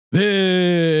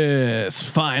This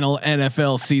final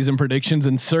NFL season predictions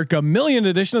and Circa million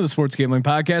edition of the Sports Gambling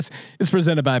Podcast is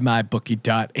presented by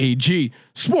MyBookie.ag.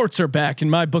 Sports are back,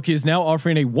 and MyBookie is now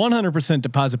offering a 100%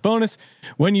 deposit bonus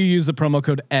when you use the promo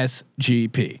code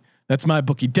SGP. That's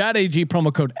MyBookie.ag,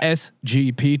 promo code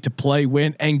SGP to play,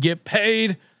 win, and get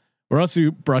paid. We're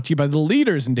also brought to you by the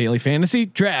leaders in daily fantasy,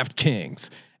 DraftKings.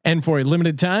 And for a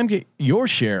limited time, get your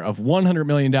share of $100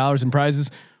 million in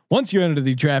prizes once you enter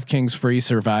the DraftKings free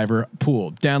survivor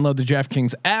pool. Download the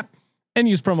DraftKings app and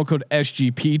use promo code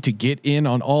SGP to get in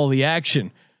on all the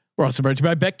action. We're also brought to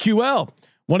you by BetQL.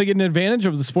 Want to get an advantage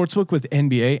over the sportsbook with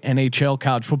NBA, NHL,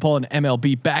 college football, and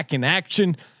MLB back in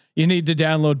action? You need to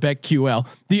download BetQL,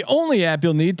 the only app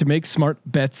you'll need to make smart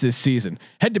bets this season.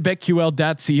 Head to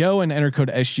betql.co and enter code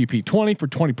SGP20 for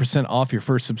 20% off your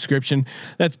first subscription.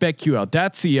 That's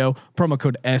betql.co, promo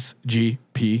code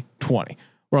SGP20.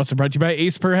 We're also brought to you by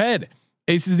Ace Per Head.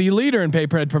 Ace is the leader in pay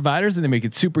per head providers, and they make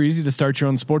it super easy to start your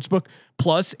own sportsbook.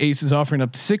 Plus, Ace is offering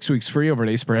up to 6 weeks free over at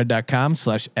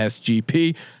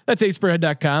aceperhead.com/SGP. That's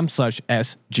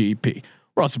aceperhead.com/SGP.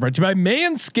 We're also brought to you by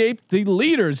Manscaped, the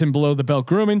leaders in below the belt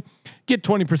grooming. Get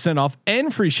 20% off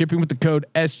and free shipping with the code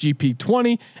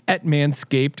SGP20 at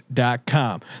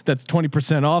manscaped.com. That's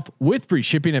 20% off with free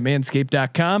shipping at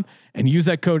manscaped.com and use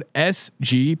that code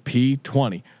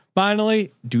SGP20.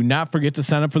 Finally, do not forget to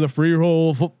sign up for the free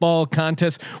roll football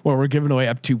contest where we're giving away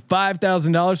up to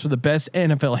 $5,000 for the best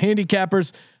NFL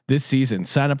handicappers this season.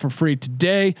 Sign up for free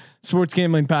today.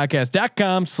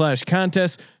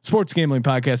 sportsgamblingpodcast.com/contest.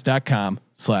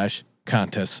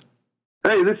 sportsgamblingpodcast.com/contest.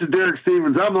 Hey, this is Derek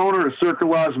Stevens. I'm the owner of Circa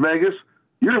Las Vegas.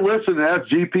 You're listening to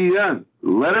SGPN.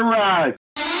 Let it ride.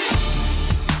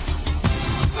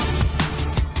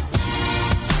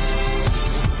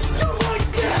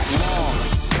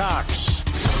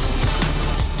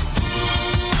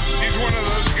 He's one of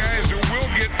those guys who will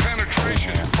get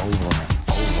penetration. Over.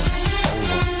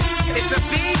 It's a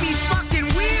baby fucking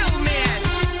wheel, man.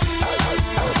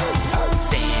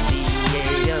 San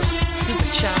Diego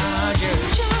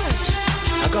Superchargers.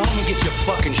 Now go home and get your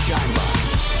fucking shine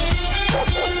box.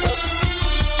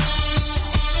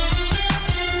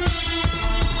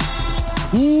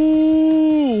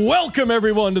 Ooh, welcome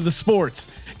everyone to the Sports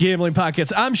Gambling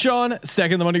Podcast. I'm Sean,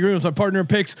 second the money green with my partner in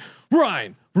picks,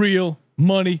 Ryan, Real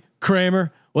Money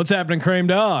Kramer. What's happening, Kramer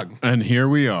Dog? And here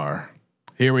we are.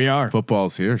 Here we are.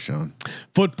 Football's here, Sean.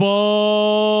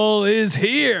 Football is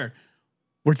here.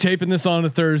 We're taping this on a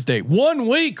Thursday. 1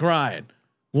 week, Ryan.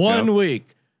 One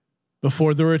week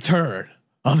before the return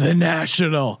of the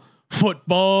National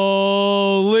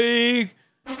Football League.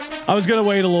 I was gonna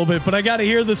wait a little bit, but I gotta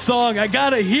hear the song. I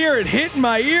gotta hear it hitting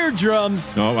my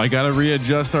eardrums. Oh, I gotta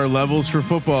readjust our levels for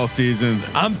football season.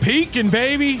 I'm peaking,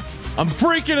 baby. I'm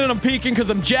freaking and I'm peaking because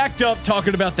I'm jacked up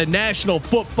talking about the National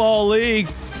Football League.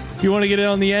 If you want to get in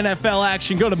on the NFL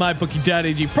action, go to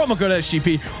mybookie.ag, promo code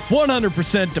SGP,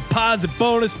 100% deposit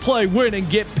bonus, play, win, and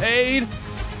get paid.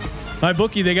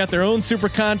 MyBookie, they got their own super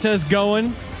contest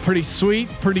going. Pretty sweet,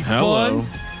 pretty fun.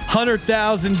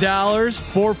 $100,000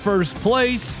 for first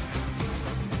place.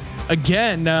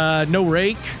 Again, no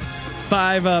rake.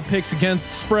 5 picks against the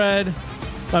spread.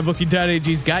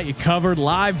 MyBookie.ag's got you covered.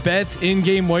 Live bets,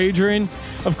 in-game wagering.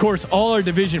 Of course, all our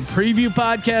division preview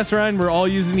podcasts, Ryan, we're all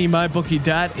using the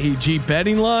MyBookie.ag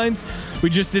betting lines. We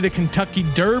just did a Kentucky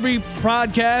Derby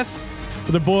podcast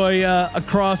with a boy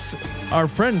our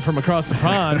friend from across the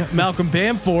pond, Malcolm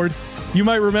Bamford. You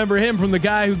might remember him from the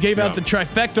guy who gave out the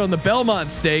trifecta on the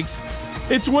Belmont Stakes.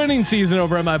 It's winning season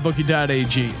over at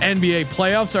MyBookie.ag. NBA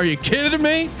playoffs. Are you kidding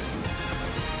me?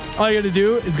 All you got to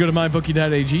do is go to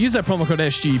MyBookie.ag. Use that promo code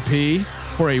SGP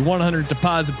for a 100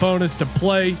 deposit bonus to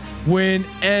play, win,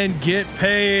 and get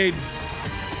paid.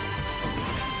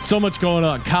 So much going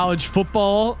on. College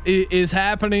football is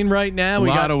happening right now. A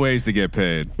lot of ways to get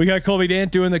paid. We got Colby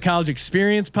Dant doing the College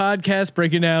Experience podcast,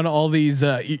 breaking down all these.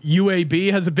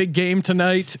 UAB has a big game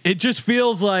tonight. It just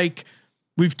feels like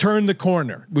we've turned the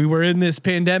corner. We were in this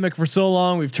pandemic for so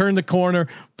long. We've turned the corner.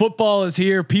 Football is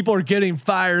here. People are getting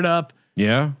fired up.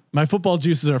 Yeah. My football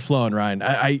juices are flowing,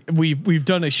 Ryan. We've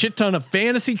done a shit ton of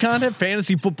fantasy content,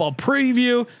 fantasy football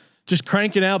preview, just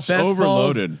cranking out best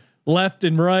overloaded. Balls left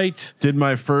and right. Did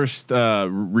my first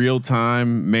real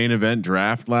time main event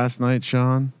draft last night,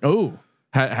 Sean. Oh,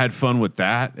 had fun with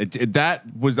that. That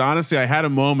was honestly, I had a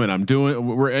moment.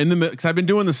 We're in the because I've been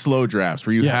doing the slow drafts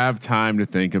where you have time to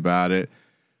think about it.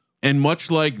 And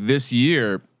much like this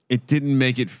year, it didn't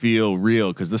make it feel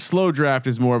real because the slow draft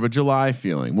is more of a July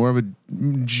feeling, more of a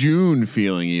June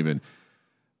feeling even.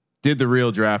 Did the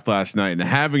real draft last night and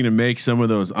having to make some of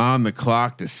those on the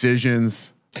clock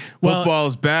decisions.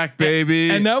 Football's back, baby.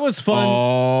 And that was fun.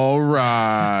 All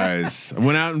rise. I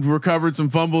went out and recovered some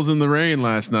fumbles in the rain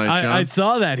last night, Sean. I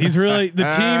saw that. He's really the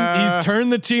team. He's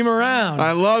turned the team around.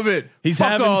 I love it. He's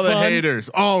Fuck having all fun. the haters.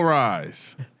 All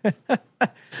rise.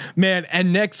 Man,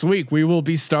 and next week we will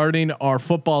be starting our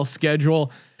football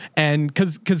schedule, and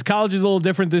because college is a little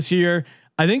different this year.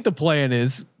 I think the plan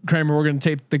is, Kramer, we're going to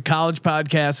tape the college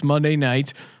podcast Monday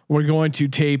night. We're going to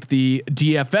tape the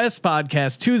DFS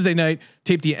podcast Tuesday night,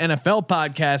 tape the NFL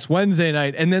podcast Wednesday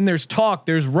night, and then there's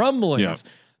rumblings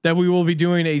that we will be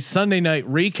doing a Sunday night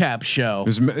recap show.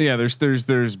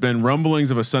 There's been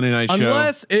rumblings of a Sunday night show.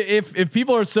 Unless if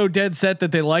people are so dead set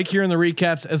that they like hearing the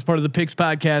recaps as part of the Picks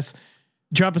podcast,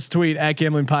 drop us a tweet at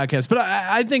Gambling Podcast. But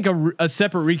I think a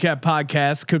separate recap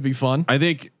podcast could be fun.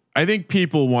 I think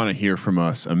people want to hear from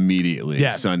us immediately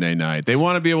Sunday night. They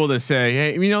want to be able to say,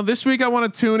 hey, this week I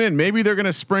want to tune in. Maybe they're going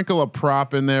to sprinkle a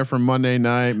prop in there for Monday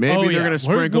night. Maybe they're going to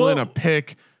sprinkle in a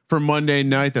pick for Monday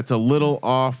night that's a little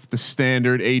off the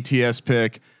standard ATS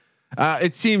pick.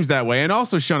 It seems that way. And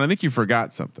also, Sean, I think you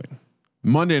forgot something.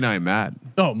 Monday Night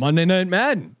Madden. Oh, Monday Night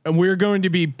Madden. And we're going to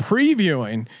be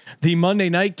previewing the Monday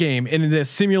night game in the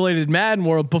simulated Madden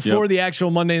world before the actual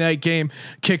Monday night game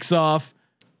kicks off.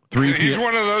 3 He's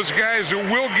one of those guys who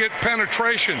will get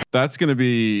penetration. That's going to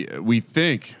be, we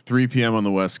think, 3 p.m. on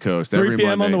the West Coast. 3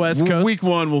 p.m. on the West Coast. Week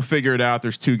 1, we'll figure it out.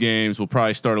 There's 2 games. We'll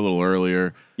probably start a little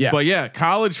earlier. Yeah. But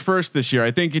college first this year.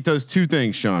 I think it does 2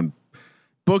 things, Sean.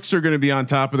 Books are going to be on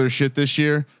top of their shit this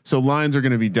year. So lines are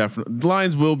going to be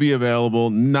lines will be available.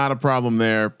 Not a problem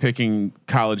there. Picking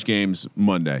college games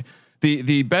Monday. The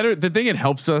thing it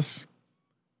helps us.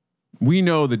 We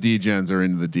know the D-Gens are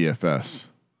into the DFS.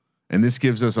 And this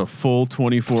gives us a full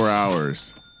 24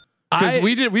 hours because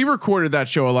we recorded that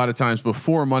show a lot of times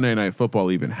before Monday Night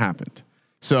Football even happened.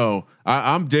 So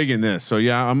I'm digging this. So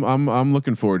I'm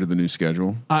looking forward to the new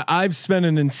schedule. I've spent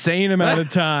an insane amount of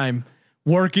time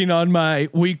working on my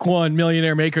week 1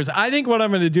 millionaire makers. I think what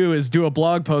I'm going to do is do a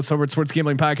blog post over at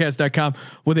sportsgamblingpodcast.com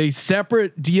with a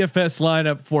separate DFS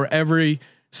lineup for every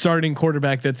starting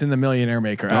quarterback that's in the millionaire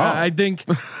maker. I think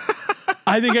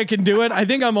I can do it. I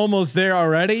think I'm almost there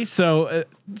already. So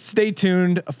stay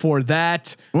tuned for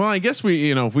that. Well, I guess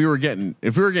if we were getting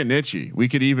itchy, we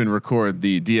could even record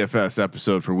the DFS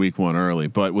episode for week 1 early.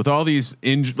 But with all these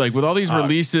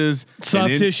releases,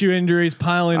 soft tissue injuries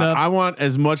piling up, I want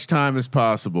as much time as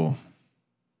possible.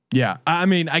 Yeah, I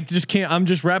mean, I just can't. I'm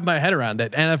just wrapping my head around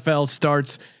that NFL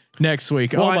starts next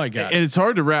week. Well, oh my God. And it's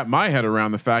hard to wrap my head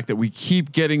around the fact that we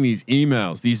keep getting these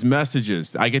emails, these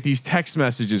messages. I get these text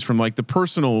messages from like the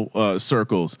personal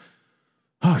circles.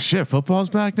 Oh shit, football's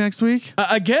back next week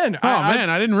again.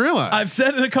 I didn't realize. I've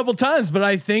said it a couple times, but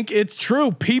I think it's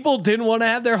true. People didn't want to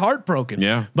have their heart broken.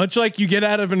 Yeah. Much like you get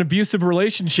out of an abusive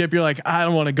relationship, you're like, I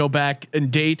don't want to go back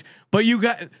and date, but you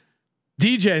got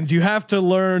D-Gens, you have to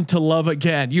learn to love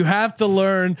again. You have to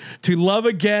learn to love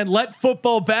again. Let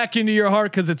football back into your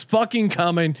heart because it's fucking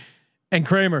coming. And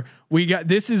Kramer,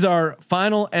 this is our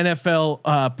final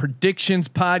NFL predictions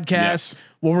podcast. Yes.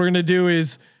 What we're gonna do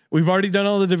is we've already done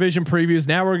all the division previews.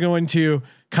 Now we're going to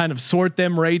kind of sort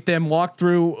them, rate them, walk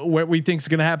through what we think is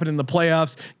going to happen in the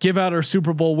playoffs, give out our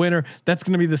Super Bowl winner. That's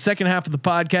going to be the second half of the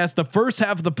podcast. The first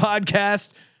half of the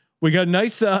podcast, we got a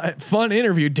nice, fun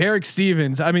interview. Derek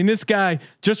Stevens. I mean, this guy,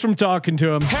 just from talking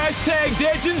to him.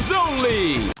 #Legends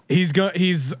only.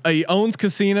 He owns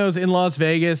casinos in Las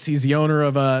Vegas. He's the owner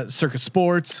of Circa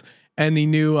Sports and the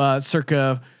new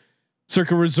Circa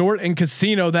Resort and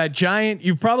Casino. That giant.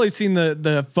 You've probably seen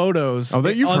the photos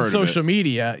on social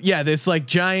media. Yeah, this like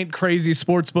giant crazy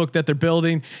sports book that they're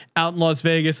building out in Las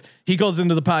Vegas. He goes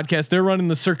into the podcast. They're running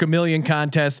the Circa Million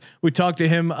contest. We talked to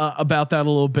him about that a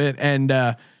little bit,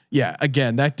 and yeah,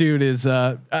 again, that dude is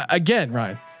again,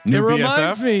 Ryan. It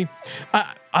reminds me.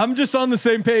 I'm just on the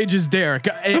same page as Derek,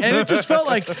 and it just felt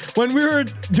like when we were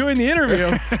doing the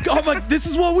interview, I'm like, this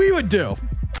is what we would do.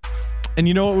 And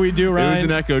you know what we do, Ryan? It was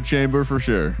an echo chamber for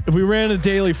sure. If we ran a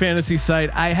daily fantasy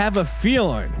site, I have a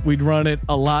feeling we'd run it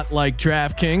a lot like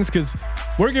DraftKings because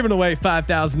we're giving away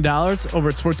 $5,000 over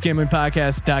at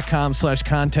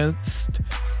sportsgamblingpodcast.com/contest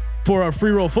for our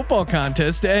free roll football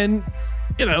contest. And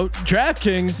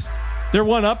DraftKings, they're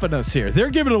one-upping us here. They're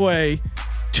giving away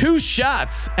 2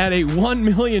 shots at a $1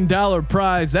 million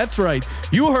prize. That's right.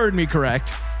 You heard me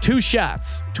correct. 2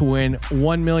 shots to win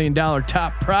 $1 million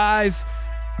top prize.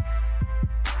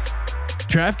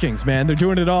 DraftKings, man, they're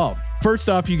doing it all. First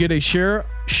off, you get a share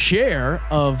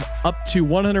of up to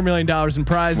 $100 million in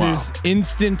prizes. Wow.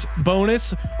 Instant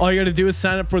bonus. All you got to do is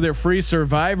sign up for their free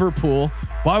survivor pool.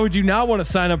 Why would you not want to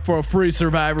sign up for a free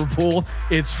survivor pool?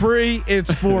 It's free.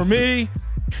 It's for me.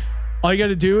 All you got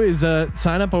to do is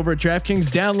sign up over at DraftKings,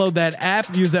 download that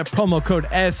app, use that promo code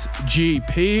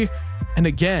SGP. And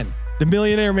again, the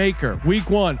Millionaire Maker, week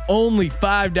 1, only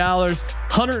 $5,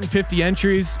 150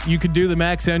 entries. You could do the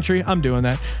max entry. I'm doing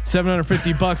that.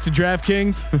 $750 to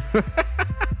DraftKings.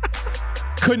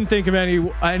 Couldn't think of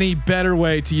any better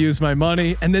way to use my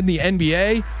money. And then the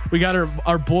NBA, we got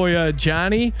our boy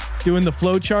Johnny doing the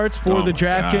flow charts for the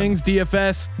DraftKings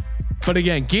DFS. But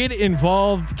again, get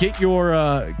involved, get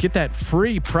that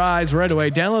free prize right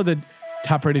away. Download the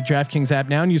top-rated DraftKings app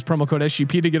now and use promo code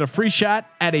SGP to get a free shot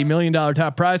at $1 million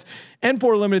top prize. And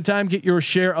for a limited time, get your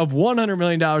share of $100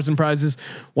 million in prizes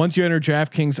once you enter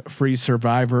DraftKings free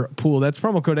survivor pool. That's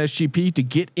promo code SGP to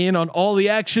get in on all the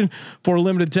action for a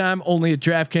limited time only at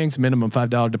DraftKings. Minimum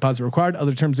 $5 deposit required.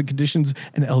 Other terms and conditions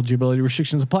and eligibility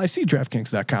restrictions apply. See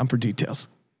DraftKings.com for details.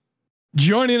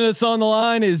 Joining us on the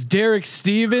line is Derek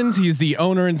Stevens. He's the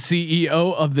owner and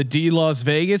CEO of the D Las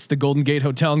Vegas, the Golden Gate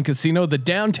Hotel and Casino, the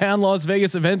downtown Las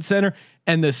Vegas Event Center,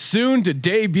 and the soon to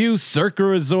debut Circa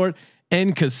Resort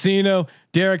and Casino.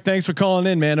 Derek, thanks for calling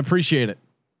in, man. Appreciate it.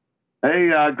 Hey,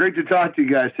 great to talk to you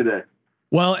guys today.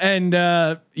 Well, and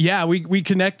yeah, we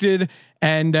connected,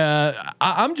 and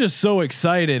I'm just so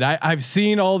excited. I've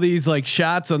seen all these like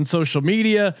shots on social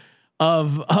media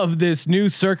of this new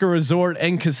Circa Resort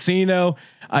and Casino.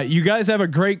 You guys have a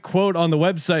great quote on the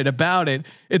website about it.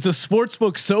 It's a sports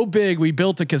book so big we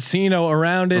built a casino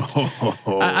around it.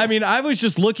 I mean, I was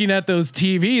just looking at those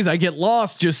TVs. I get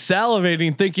lost just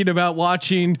salivating, thinking about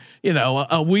watching,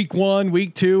 a week 1,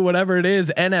 week 2, whatever it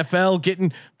is, NFL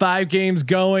getting 5 games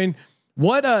going.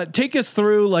 What take us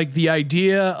through like the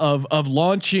idea of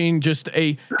launching just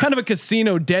a kind of a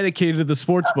casino dedicated to the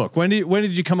sports book? When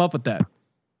did you come up with that?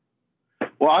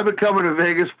 Well, I've been coming to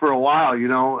Vegas for a while,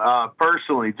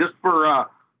 personally, just for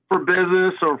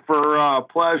business or for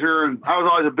pleasure. And I was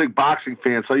always a big boxing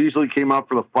fan, so I usually came out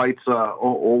for the fights a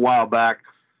while back.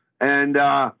 And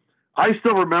I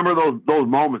still remember those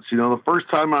moments. The first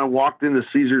time I walked into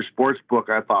Caesars Sportsbook,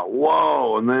 I thought,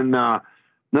 whoa. And then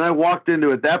I walked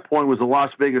into, at that point was the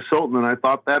Las Vegas Hilton, and I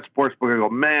thought that sportsbook. I go,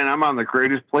 man, I'm in the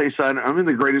greatest place on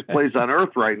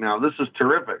earth right now. This is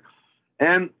terrific.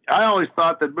 And I always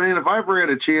thought that, man, if I ever had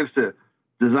a chance to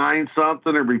design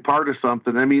something or be part of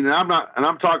something, I mean,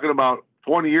 I'm talking about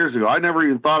 20 years ago. I never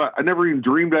even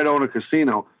dreamed I'd own a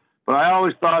casino, but I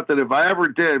always thought that if I ever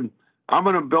did, I'm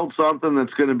going to build something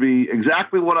that's going to be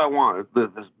exactly what I want.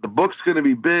 The book's going to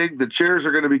be big. The chairs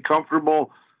are going to be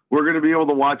comfortable. We're going to be able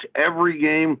to watch every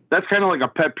game. That's kind of like a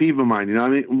pet peeve of mine. I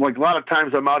mean, like a lot of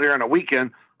times I'm out here on a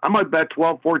weekend, I might bet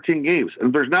 12, 14 games,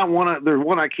 and there's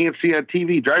one I can't see on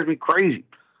TV. It drives me crazy.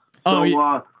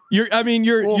 Oh,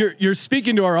 you're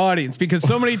speaking to our audience, because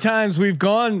so many times we've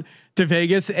gone to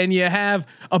Vegas and you have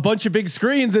a bunch of big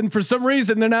screens, and for some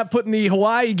reason they're not putting the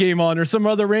Hawaii game on or some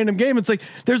other random game. It's like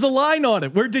there's a line on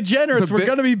it. We're degenerates. We're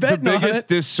going to be betting on it. The biggest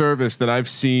disservice that I've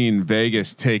seen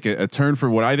Vegas take a turn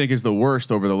for what I think is the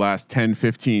worst over the last 10,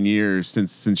 15 years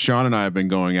since Sean and I have been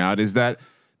going out is that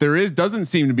doesn't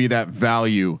seem to be that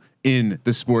value in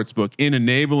the sports book, in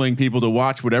enabling people to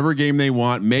watch whatever game they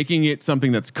want, making it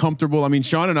something that's comfortable. I mean,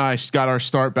 Sean and I got our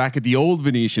start back at the old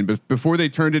Venetian, but before they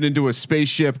turned it into a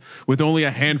spaceship with only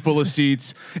a handful of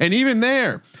seats. And even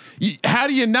there, how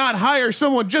do you not hire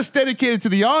someone just dedicated to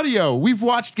the audio? We've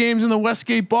watched games in the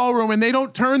Westgate Ballroom and they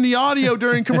don't turn the audio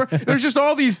during commercial. There's just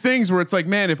all these things where it's like,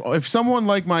 man, if someone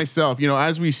like myself,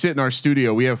 as we sit in our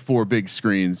studio, we have 4 big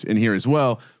screens in here as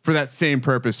well for that same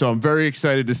purpose. So I'm very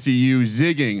excited to see you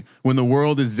zigging when the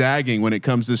world is zagging when it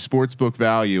comes to sportsbook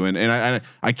value. And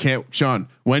I can't, Sean,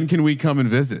 when can we come and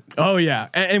visit? Oh yeah.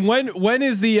 And when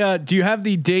is do you have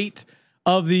the date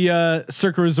of the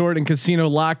Circa Resort and Casino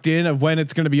locked in of when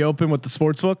it's going to be open with the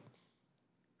sportsbook?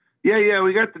 Yeah,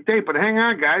 we got the date, but hang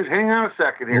on, guys, hang on a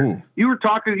second here. Ooh. You were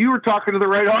talking to the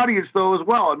right audience though as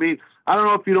well. I mean, I don't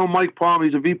know if you know Mike Palm.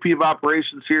 He's a VP of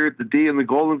operations here at the D and the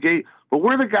Golden Gate, but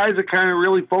we're the guys that kind of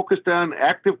really focused on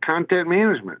active content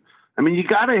management. I mean, you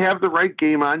got to have the right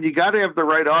game on. You got to have the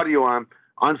right audio on.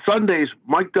 On Sundays,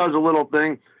 Mike does a little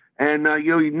thing, and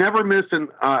you never miss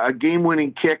a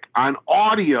game-winning kick on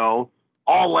audio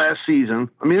all last season.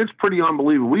 I mean, it's pretty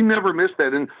unbelievable. We never missed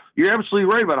that, and you're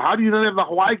absolutely right about it. How do you not have the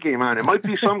Hawaii game on? It might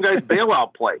be some guy's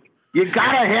bailout play. You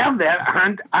got to have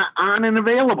that on and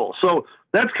available. So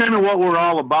that's kind of what we're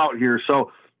all about here.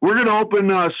 So we're going to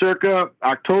open Circa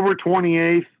October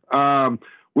 28th.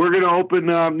 We're going to open,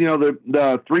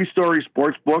 the 3-story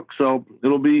sports book. So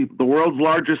it'll be the world's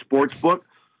largest sports book.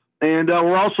 And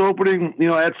we're also opening,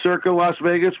 at Circa Las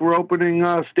Vegas, we're opening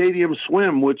Stadium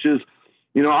Swim, which is,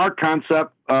 our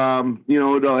concept, to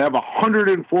have a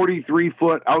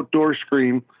 143-foot outdoor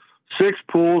screen. 6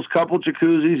 pools, couple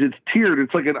jacuzzis. It's tiered.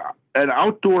 It's like an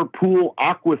outdoor pool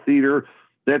aqua theater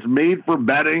that's made for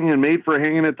bedding and made for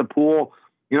hanging at the pool.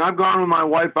 You know, I've gone with my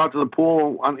wife out to the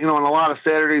pool on, you know, on a lot of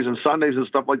Saturdays and Sundays and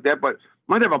stuff like that, but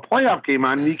might have a playoff game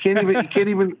on and you can't even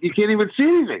see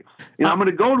anything. You know, I'm going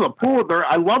to go to the pool there.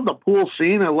 I love the pool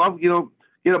scene. I love, you know,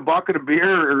 get a bucket of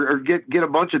beer or get a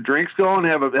bunch of drinks going,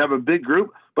 have a big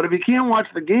group. But if you can't watch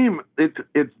the game,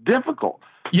 it's difficult.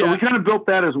 Yeah. So we kind of built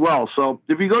that as well. So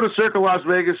if you go to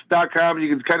circalasvegas.com, you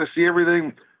can kind of see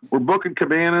everything. We're booking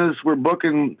cabanas, we're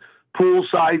booking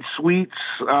poolside suites,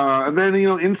 and then, you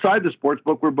know, inside the sports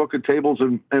book, we're booking tables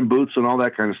and booths and all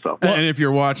that kind of stuff. And if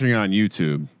you're watching on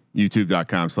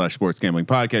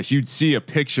youtube.com/sportsgamblingpodcast, you'd see a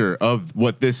picture of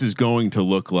what this is going to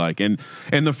look like. And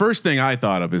the first thing I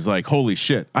thought of is like, holy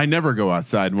shit, I never go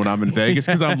outside when I'm in Vegas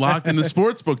because I'm locked in the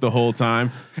sports book the whole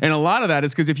time. And a lot of that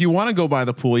is because if you want to go by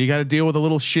the pool, you got to deal with a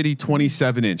little shitty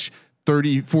 27-inch,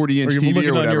 30, 40-inch TV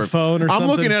or whatever. On your phone or I'm something.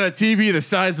 looking at a TV the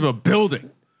size of a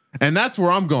building. And that's where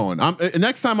I'm going.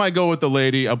 Next time I go with the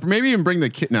lady, I'll maybe even bring the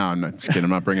kid. No, I'm not just kidding. I'm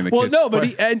not bringing the kids. Well, no,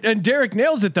 but and Derek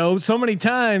nails it though. So many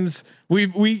times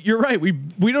you're right. We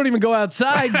don't even go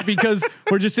outside because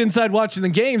we're just inside watching the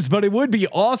games. But it would be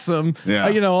awesome,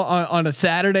 you know, on a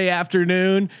Saturday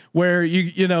afternoon where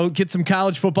you know get some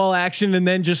college football action and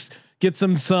then just get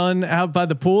some sun out by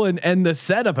the pool and the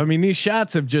setup. I mean, these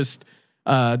shots have just.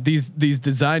 These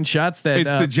design shots that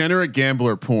it's degenerate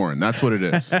gambler porn. That's what it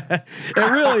is. It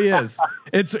really is.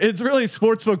 It's really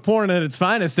sportsbook porn at its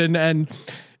finest. And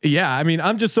yeah, I mean,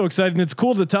 I'm just so excited. And it's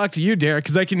cool to talk to you, Derek,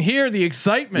 because I can hear the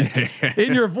excitement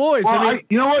in your voice. Well, I mean,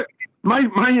 you know what? My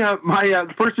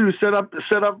the person who set up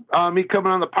me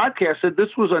coming on the podcast said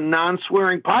this was a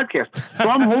non-swearing podcast. So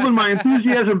I'm holding my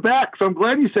enthusiasm back. So I'm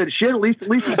glad you said shit. At least it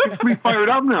gets me fired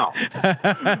up now.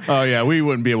 Oh yeah, we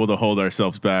wouldn't be able to hold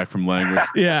ourselves back from language.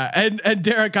 Yeah, and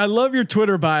Derek, I love your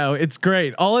Twitter bio. It's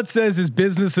great. All it says is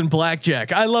business and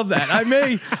blackjack. I love that. I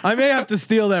may have to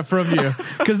steal that from you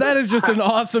because that is just an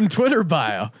awesome Twitter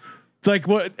bio. It's like,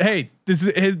 what? Hey, this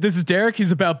is Derek.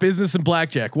 He's about business and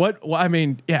blackjack. What? I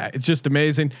mean, yeah, it's just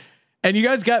amazing. And you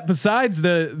guys got, besides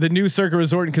the new Circa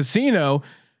Resort and Casino,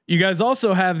 you guys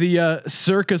also have the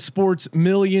Circa Sports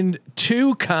 $1,000,000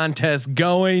 2 contest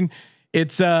going.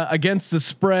 It's against the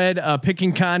spread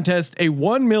picking contest, a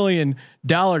 $1 million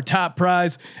top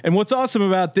prize. And what's awesome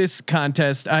about this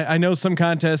contest, I know some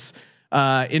contests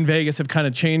in Vegas have kind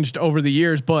of changed over the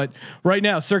years, but right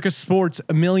now Circa Sports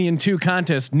 $1,000,000 2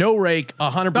 contest, no rake,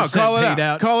 100% paid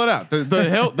out. Call it out.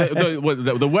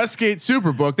 The Westgate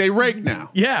Superbook, they rake now.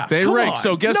 Yeah, they rake. On.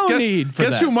 So guess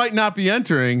who might not be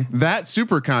entering that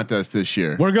super contest this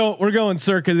year? We're going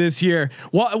Circa this year.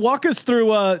 Walk us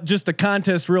through just the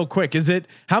contest real quick.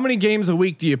 How many games a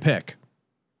week do you pick?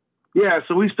 Yeah,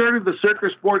 so we started the Circa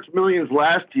Sports Millions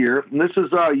last year, and this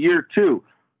is year 2.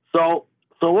 So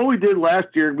what we did last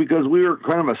year, because we were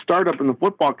kind of a startup in the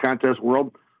football contest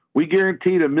world, we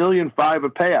guaranteed $1.5 million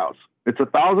of payouts. It's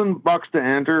 $1,000 to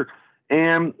enter,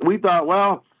 and we thought,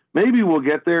 well, maybe we'll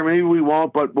get there, maybe we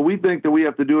won't, but we think that we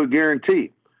have to do a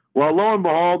guarantee. Well, lo and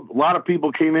behold, a lot of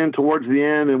people came in towards the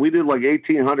end, and we did like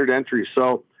 1,800 entries.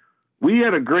 So we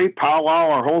had a great powwow,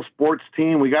 our whole sports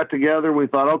team. We got together, and we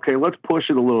thought, okay, let's push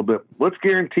it a little bit. Let's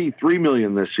guarantee $3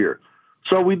 million this year.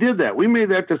 So we did that. We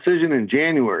made that decision in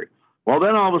January. Well,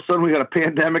 then all of a sudden we got a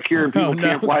pandemic here and people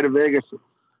can't fly to Vegas.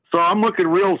 So I'm looking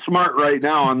real smart right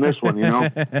now on this one, you know.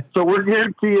 So we're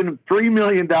guaranteeing $3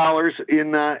 million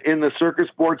in the Circa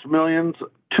Sports Millions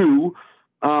 2.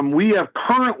 We have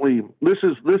currently, this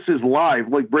is live,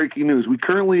 like breaking news. We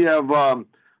currently have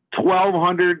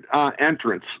 1,200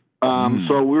 entrants.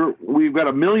 So we've got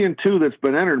 $1.2 million that's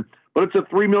been entered, but it's a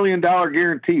 $3 million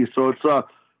guarantee. So it's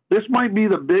this might be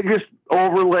the biggest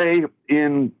overlay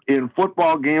in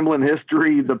football gambling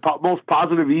history, the most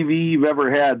positive EV you've ever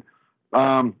had.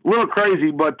 A little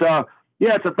crazy, but yeah,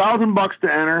 it's $1,000 to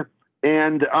enter,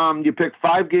 and you pick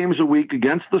 5 games a week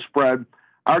against the spread.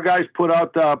 Our guys put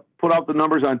out the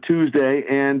numbers on Tuesday,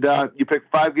 and you pick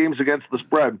 5 games against the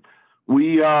spread.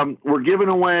 We're giving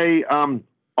away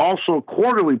also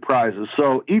quarterly prizes.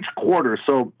 So each quarter,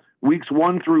 so weeks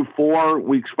 1 through 4,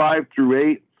 weeks 5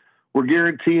 through 8. We're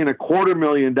guaranteeing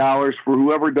 $250,000 for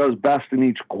whoever does best in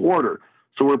each quarter.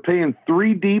 So we're paying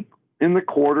 3 deep in the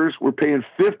quarters. We're paying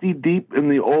 50 deep in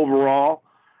the overall,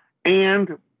 and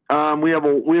we have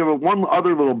one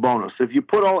other little bonus. If you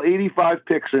put all 85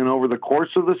 picks in over the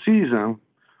course of the season,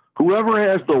 whoever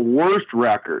has the worst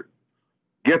record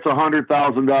gets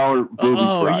 $100,000.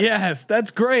 Oh prize. yes,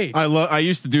 that's great. I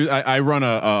used to do. I run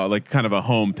a like kind of a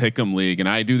home pick'em league, and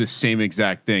I do the same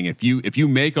exact thing. If you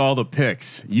make all the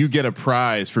picks, you get a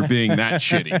prize for being that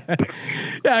shitty.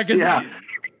 Yeah, because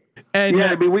And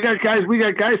I mean, we got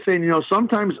guys saying,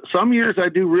 sometimes some years I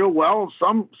do real well.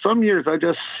 Some years I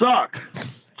just suck.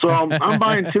 So I'm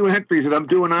buying 2 entries and I'm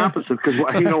doing opposite because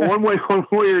one way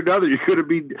or another you're going to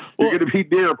be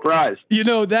near a prize.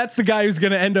 That's the guy who's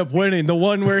going to end up winning. The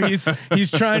one where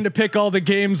he's trying to pick all the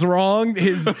games wrong.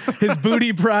 His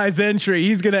booty prize entry.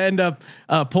 He's going to end up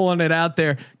pulling it out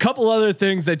there. Couple other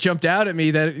things that jumped out at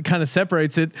me that kind of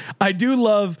separates it. I do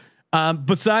love.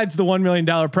 Besides the $1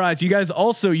 million prize, you guys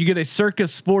you get a Circa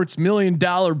Sports $1 million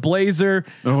blazer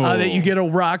that you get to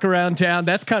rock around town.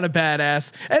 That's kind of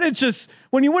badass. And it's just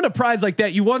when you win a prize like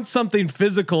that, you want something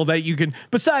physical that you can,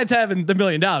 besides having the $1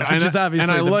 million, which is obviously.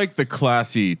 And I like the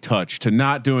classy touch to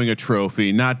not doing a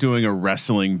trophy, not doing a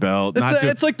wrestling belt.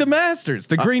 It's like the Masters,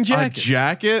 the green jacket. A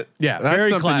jacket, yeah, that's very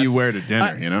something classy. you wear to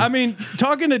dinner. I mean,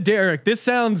 talking to Derek, this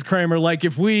sounds, Kramer, like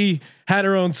if we had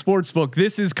our own sports book,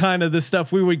 this is kind of the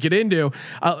stuff we would get into.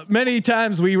 Many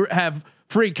times we have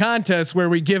free contests where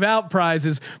we give out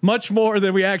prizes much more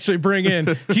than we actually bring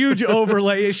in. Huge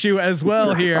overlay issue as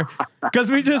well here. Cause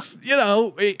we just,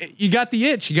 you got the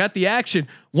itch, you got the action.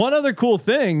 One other cool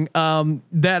thing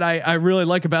that I really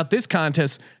like about this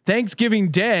contest,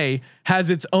 Thanksgiving Day has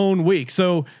its own week.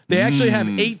 So they actually have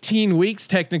 18 weeks,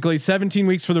 technically 17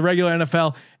 weeks for the regular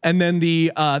NFL. And then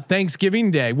the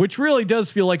Thanksgiving Day, which really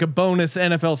does feel like a bonus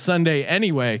NFL Sunday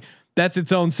anyway. That's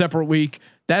its own separate week.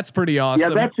 That's pretty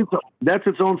awesome. Yeah, that's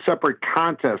its own separate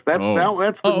contest. That's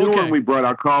the new one we brought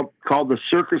out called the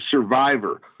Circa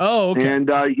Survivor. Oh, okay. And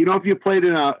if you played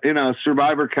in a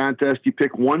Survivor contest, you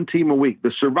pick one team a week.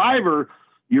 The Survivor,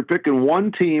 you're picking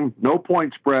one team, no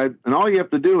point spread, and all you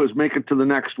have to do is make it to the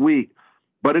next week.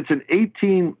 But it's an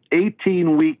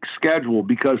 18 week schedule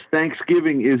because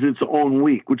Thanksgiving is its own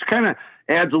week, which kind of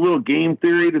adds a little game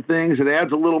theory to things. It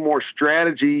adds a little more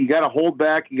strategy. You got to hold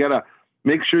back. You got to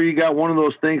make sure you got one of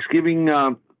those Thanksgiving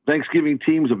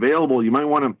teams available. You might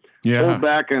want to hold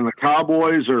back on the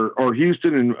Cowboys or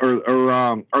Houston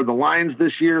or the Lions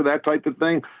this year, that type of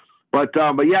thing. But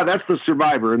yeah, that's the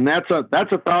Survivor, and that's a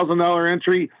 $1,000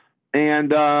 entry,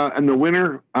 and the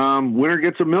winner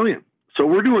gets $1 million. So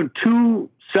we're doing 2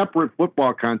 separate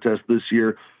football contests this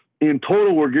year. In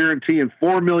total, we're guaranteeing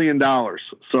 $4 million.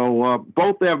 So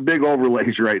both have big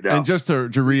overlays right now. And just to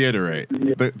reiterate,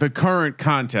 the current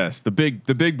contest, the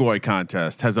big boy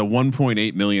contest, has a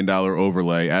 $1.8 million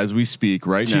overlay as we speak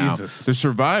right now. The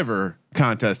Survivor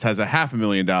contest has a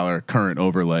 $500,000 current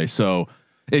overlay. So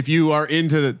if you are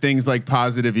into things like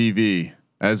positive EV,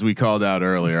 as we called out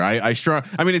earlier, I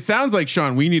mean, it sounds like,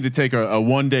 Sean, we need to take a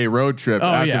 1-day road trip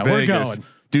out to Vegas,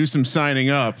 do some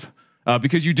signing up.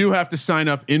 Because you do have to sign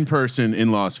up in person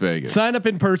in Las Vegas. Sign up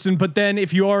in person, but then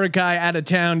if you are a guy out of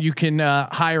town, you can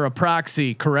hire a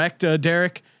proxy, correct,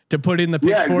 Derek, to put in the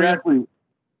picks for you?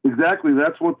 Exactly.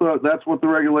 That's what the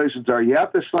regulations are. You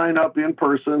have to sign up in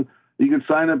person. You can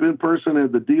sign up in person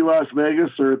at the D Las Vegas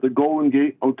or at the Golden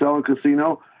Gate Hotel and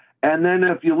Casino. And then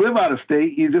if you live out of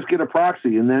state, you just get a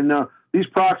proxy. And then these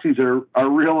proxies are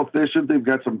real efficient. They've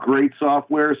got some great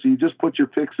software. So you just put your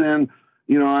picks in,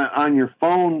 on your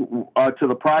phone to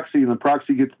the proxy, and the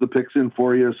proxy gets the picks in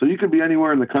for you. So you could be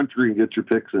anywhere in the country and get your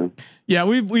picks in. Yeah,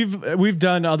 we've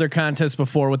done other contests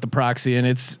before with the proxy, and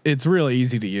it's really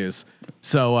easy to use.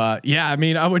 So yeah, I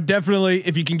mean, I would definitely,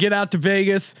 if you can get out to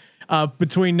Vegas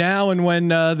between now and when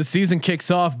the season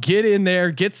kicks off, get in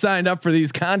there, get signed up for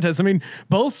these contests. I mean,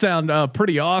 both sound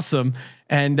pretty awesome.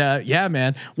 And yeah,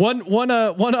 man. One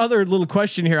other little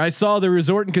question here. I saw the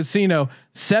resort and casino,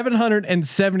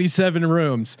 777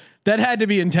 rooms. That had to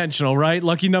be intentional, right?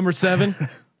 Lucky number 7.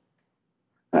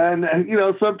 And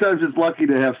sometimes it's lucky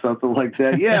to have something like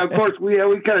that. Yeah, of course we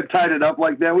kind of tied it up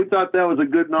like that. We thought that was a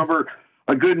good number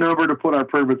to put our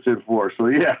permits in for. So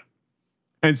yeah.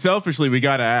 And selfishly, we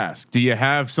got to ask: do you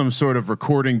have some sort of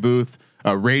recording booth,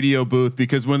 a radio booth?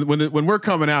 Because when we're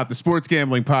coming out, the Sports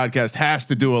Gambling Podcast has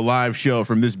to do a live show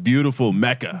from this beautiful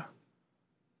Mecca.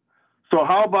 So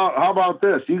how about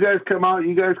this? You guys come out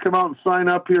and sign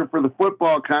up here for the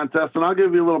football contest, and I'll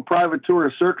give you a little private tour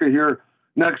of Circa here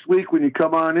next week when you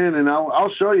come on in, and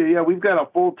I'll show you. Yeah, we've got a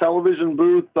full television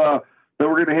booth that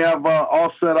we're going to have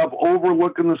all set up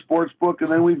overlooking the sports book, and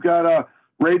then we've got a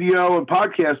radio and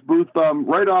podcast booth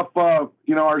right off our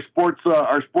sports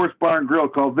bar and grill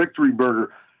called Victory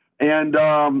Burger, and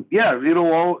yeah,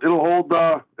 it'll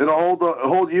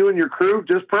hold you and your crew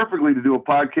just perfectly to do a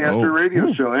podcast or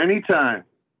radio show anytime.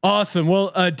 Awesome.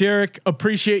 Well, Derek,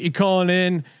 appreciate you calling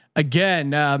in.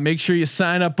 Again, make sure you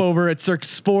sign up over at Circa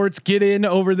Sports. Get in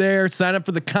over there. Sign up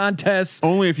for the contest.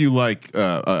 Only if you like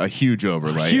a huge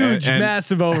overlay,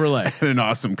 Massive overlay, and an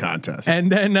awesome contest. And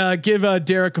then give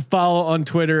Derek a follow on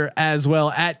Twitter as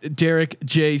well at Derek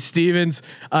J Stevens.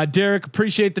 Derek,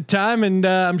 appreciate the time, and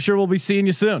I'm sure we'll be seeing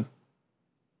you soon.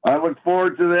 I look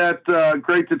forward to that.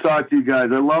 Great to talk to you guys.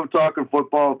 I love talking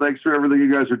football. Thanks for everything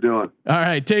you guys are doing. All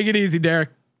right, take it easy, Derek.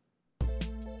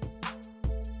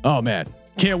 Oh man.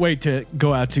 Can't wait to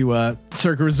go out to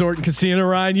Circa Resort and Casino,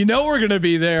 Ryan. You know we're gonna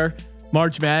be there,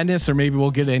 March Madness, or maybe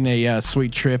we'll get in a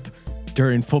sweet trip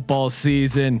during football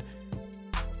season.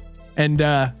 And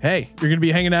hey, you're gonna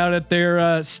be hanging out at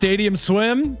their stadium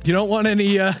swim. You don't want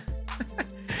any.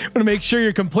 Want to make sure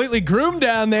you're completely groomed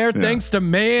down there, thanks to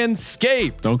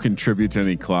Manscaped. Don't contribute to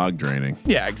any clog draining.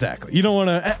 Yeah, exactly. You don't want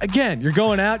to. Again, you're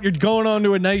going out. You're going on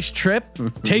to a nice trip.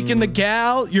 Taking the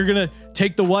gal. You're gonna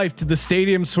take the wife to the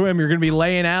stadium swim. You're gonna be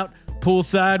laying out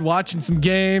poolside, watching some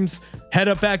games. Head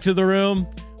up back to the room.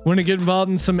 Want to get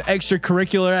involved in some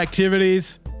extracurricular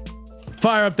activities.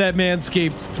 Fire up that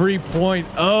Manscaped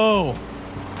 3.0.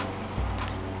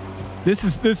 This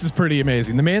is pretty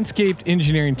amazing. The Manscaped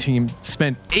engineering team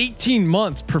spent 18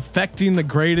 months perfecting the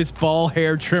greatest ball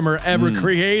hair trimmer ever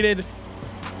created.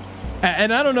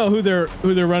 And I don't know who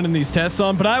they're running these tests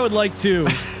on, but I would like to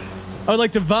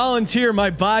volunteer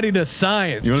my body to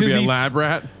science. You want to be a lab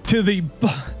rat? To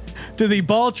the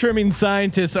ball trimming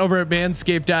scientists over at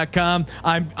manscaped.com.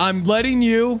 I'm letting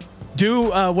you do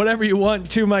whatever you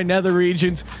want to my nether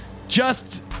regions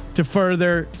just to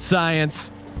further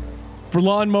science. For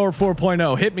Lawnmower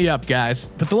 4.0, hit me up,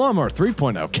 guys. But the Lawnmower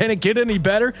 3.0, can it get any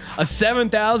better? A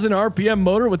 7,000 RPM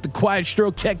motor with the quiet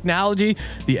stroke technology,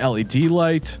 the LED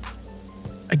light.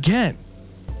 Again,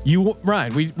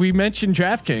 Ryan, we mentioned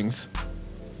DraftKings.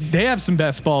 They have some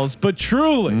best balls, but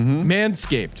truly,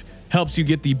 Manscaped helps you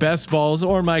get the best balls,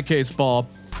 or in my case, ball.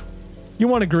 You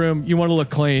want to groom, you want to look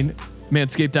clean,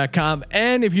 manscaped.com.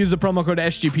 And if you use the promo code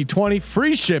SGP20,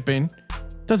 free shipping.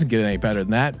 Doesn't get any better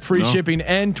than that. Free shipping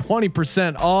and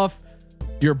 20% off.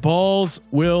 Your balls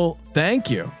will thank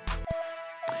you.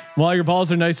 While your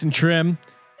balls are nice and trim,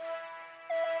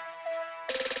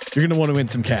 you're going to want to win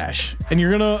some cash, and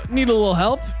you're going to need a little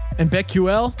help. And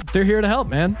BetQL, they're here to help,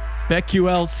 man.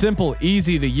 BetQL, simple,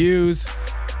 easy to use.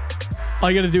 All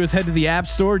you got to do is head to the App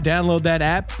Store, download that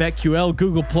app, BetQL,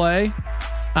 Google Play,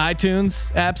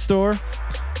 iTunes, App Store.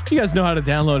 You guys know how to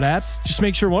download apps. Just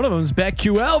make sure one of them is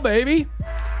BetQL, baby.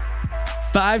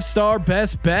 5-star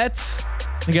best bets.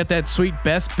 They got that sweet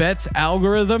best bets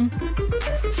algorithm.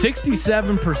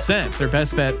 67% their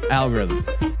best bet algorithm.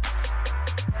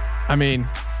 I mean,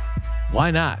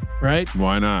 why not? Right?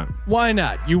 Why not? Why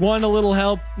not? You want a little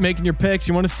help making your picks.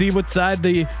 You want to see what side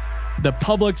the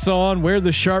public's on, where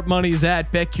the sharp money's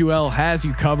at. BetQL has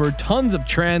you covered. Tons of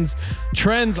trends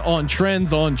on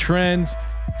trends on trends.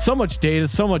 So much data,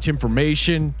 so much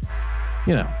information.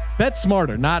 You know, bet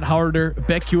smarter, not harder.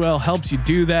 BetQL helps you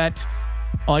do that.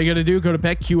 All you got to do, go to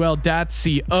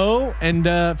betql.co. And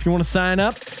if you want to sign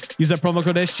up, use that promo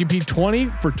code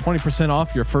SGP20 for 20%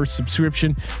 off your first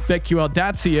subscription.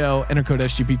 betql.co, enter code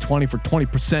SGP20 for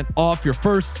 20% off your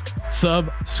first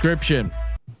subscription.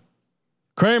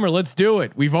 Kramer, let's do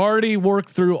it. We've already worked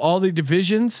through all the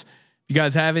divisions. If you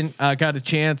guys haven't got a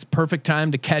chance, perfect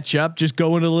time to catch up. Just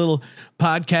go into a little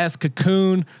podcast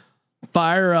cocoon,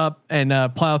 fire up, and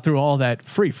plow through all that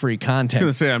free content. I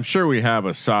was gonna say, I'm sure we have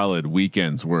a solid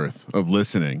weekend's worth of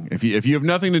listening. If you have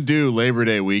nothing to do Labor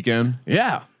Day weekend,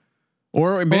 yeah,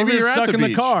 or maybe you're stuck at the in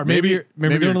beach. the car. Maybe you're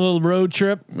doing a little road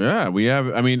trip. Yeah, we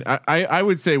have. I mean, I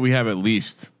would say we have at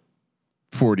least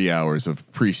 40 hours of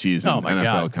preseason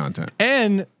NFL content.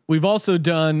 And we've also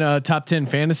done top 10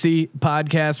 fantasy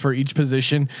podcasts for each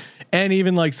position, and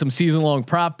even like some season long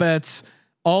prop bets.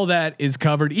 All that is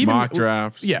covered. Even mock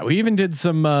drafts. Yeah. We even did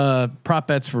some prop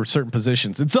bets for certain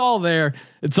positions. It's all there.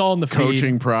 It's all in the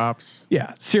coaching feed. props.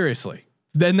 Yeah, seriously.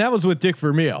 Then that was with Dick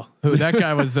Vermeil, who that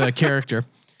guy was a character.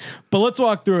 But let's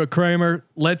walk through it, Kramer.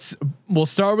 We'll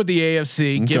start with the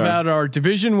AFC. Okay. Give out our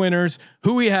division winners,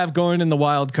 who we have going in the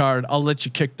wild card. I'll let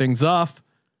you kick things off.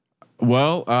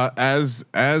 Well, as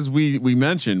we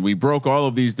mentioned, we broke all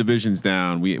of these divisions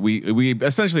down. We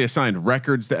essentially assigned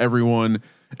records to everyone.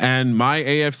 And my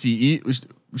AFC East,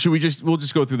 we'll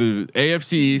just go through the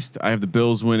AFC East. I have the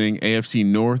Bills winning. AFC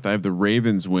North, I have the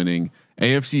Ravens winning.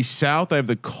 AFC South, I have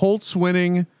the Colts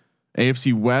winning.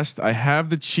 AFC West, I have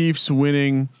the Chiefs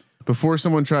winning. Before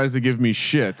someone tries to give me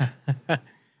shit,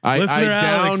 I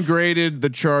downgraded the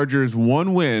Chargers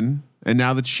 1 win, and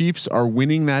now the Chiefs are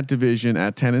winning that division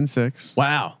at 10-6.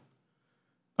 Wow.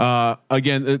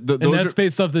 Again, and that's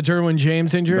based off the Derwin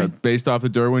James injury. Based off the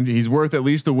Derwin, he's worth at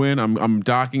least a win. I'm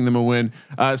docking them a win.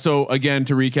 So again,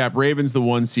 to recap, Ravens the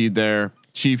 1 seed there,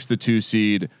 Chiefs the 2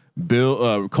 seed,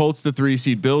 Colts the 3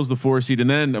 seed, Bills the 4 seed, and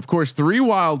then of course 3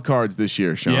 wild cards this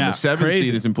year. Sean, the 7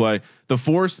 seed is in play. The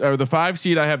 5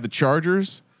 seed I have the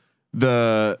Chargers.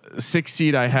 The 6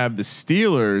 seed I have the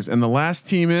Steelers, and the last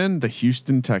team in the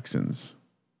Houston Texans.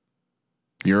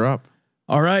 You're up.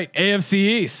 All right, AFC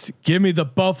East. Give me the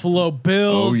Buffalo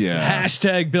Bills. Oh yeah.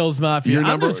 Hashtag Bills Mafia. Your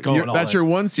number. That's your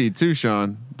 1 seed too,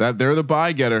 Sean. That they're the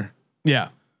bye getter. Yeah.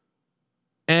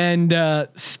 And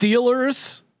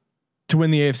Steelers to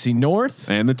win the AFC North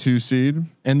and the 2 seed.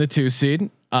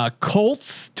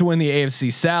 Colts to win the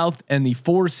AFC South and the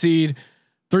 4 seed.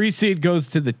 3 seed goes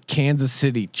to the Kansas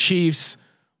City Chiefs.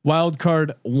 Wild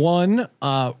card 1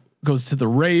 goes to the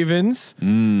Ravens.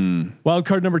 Wild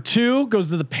card number 2 goes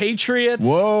to the Patriots.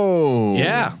 Whoa.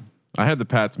 Yeah. I had the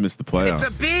Pats miss the playoffs.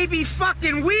 It's a baby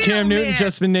fucking wheel. Cam Newton man.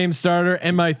 just been named starter.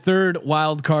 And my 3rd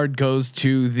wild card goes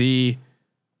to the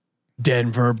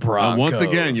Denver Broncos. Once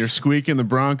again, you're squeaking the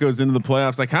Broncos into the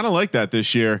playoffs. I kind of like that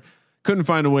this year. Couldn't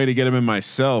find a way to get them in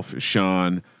myself,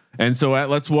 Sean. And so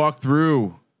let's walk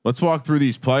through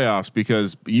these playoffs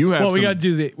because you have. Well, we got to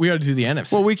do the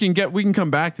NFC. Well, we can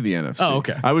come back to the NFC. Oh,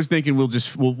 okay. I was thinking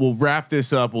we'll wrap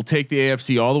this up. We'll take the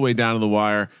AFC all the way down to the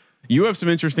wire. You have some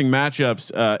interesting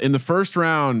matchups in the first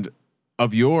round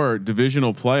of your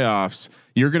divisional playoffs.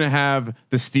 You're going to have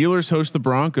the Steelers host the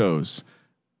Broncos.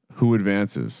 Who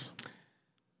advances?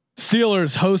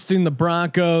 Steelers hosting the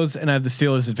Broncos, and I have the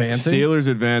Steelers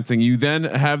advancing. You then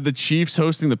have the Chiefs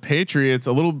hosting the Patriots.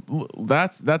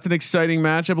 That's an exciting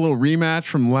matchup. A little rematch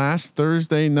from last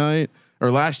Thursday night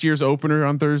or last year's opener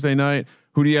on Thursday night.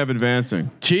 Who do you have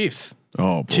advancing? Chiefs.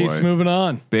 Oh boy. Chiefs moving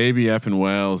on. Baby effing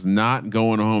Wales not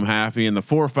going home happy in the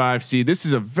 4-5 seed. This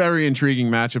is a very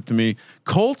intriguing matchup to me.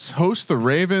 Colts host the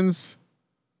Ravens.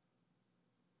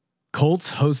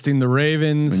 Colts hosting the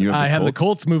Ravens. I have the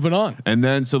Colts moving on. And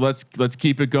then so let's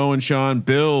keep it going, Sean.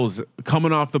 Bills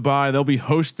coming off the bye. They'll be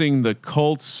hosting the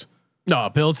Colts. No,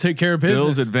 Bills take care of business.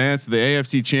 Bills advance to the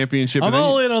AFC Championship. I'm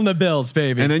all in on the Bills,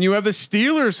 baby. And then you have the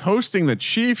Steelers hosting the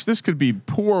Chiefs. This could be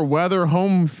poor weather.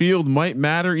 Home field might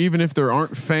matter, even if there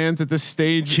aren't fans at this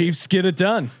stage. Chiefs get it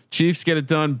done.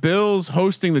 Bills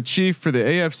hosting the Chief for the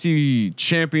AFC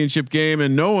Championship game,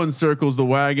 and no one circles the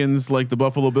wagons like the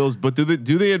Buffalo Bills. But do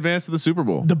they advance to the Super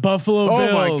Bowl? The Buffalo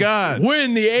Bills. Oh my God!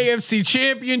 Win the AFC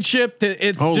Championship.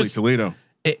 It's holy just, Toledo.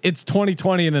 It's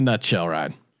 2020 in a nutshell,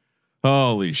 Ryan.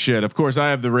 Holy shit. Of course, I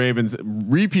have the Ravens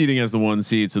repeating as the 1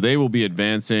 seed, so they will be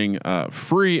advancing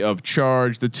free of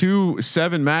charge. The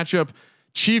 2-7 matchup,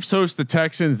 Chiefs host the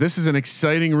Texans. This is an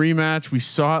exciting rematch. We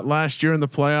saw it last year in the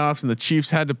playoffs, and the Chiefs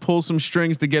had to pull some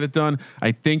strings to get it done.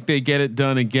 I think they get it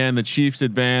done again. The Chiefs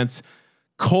advance.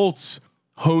 Colts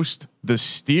host the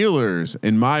Steelers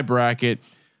in my bracket.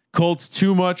 Colts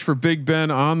too much for Big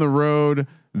Ben on the road.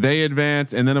 They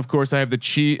advance, and then of course I have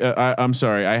the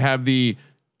I have the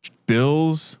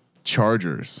Bills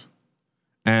Chargers.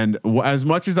 And as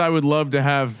much as I would love to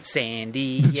have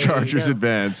the Chargers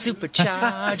advance,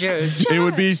 Superchargers, it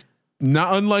would be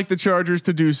not unlike the Chargers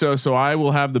to do so. So I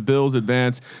will have the Bills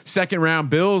advance. Second round,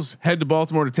 Bills head to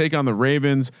Baltimore to take on the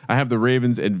Ravens. I have the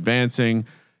Ravens advancing.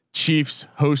 Chiefs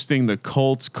hosting the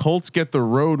Colts. Colts get the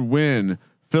road win.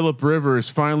 Phillip Rivers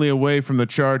finally away from the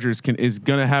Chargers is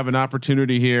going to have an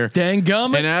opportunity here. Dang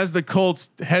gum. And as the Colts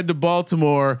head to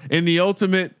Baltimore in the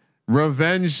ultimate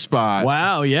revenge spot.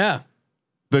 Wow. Yeah.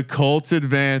 The Colts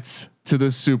advance to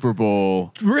the Super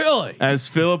Bowl. Really? As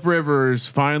Phillip Rivers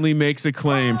finally makes a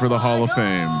claim for the Hall of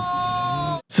Fame.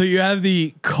 So you have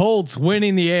the Colts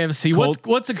winning the AFC.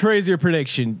 What's a crazier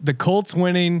prediction? The Colts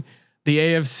winning the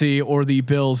AFC or the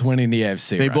Bills winning the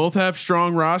AFC? They both have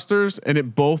strong rosters,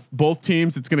 and both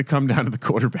teams, it's going to come down to the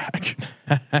quarterback.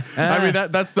 I mean,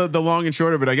 that's the long and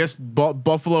short of it. I guess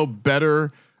Buffalo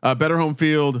better home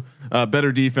field,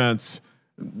 better defense.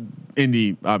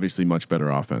 Indy obviously much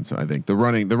better offense. I think the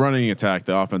running attack,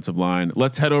 the offensive line.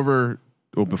 Let's head over.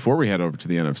 Well, before we head over to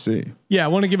the NFC. Yeah, I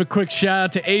want to give a quick shout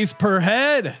out to Ace Per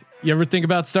Head. You ever think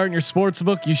about starting your sports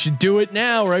book? You should do it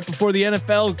now, right before the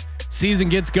NFL season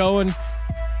gets going.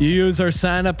 You use our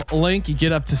sign up link. You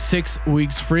get up to 6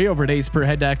 weeks free over at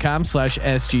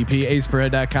aceperhead.com/SGP,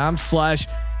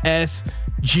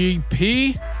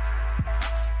 aceperhead.com/SGP.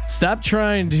 Stop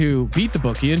trying to beat the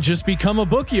bookie and just become a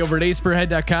bookie over at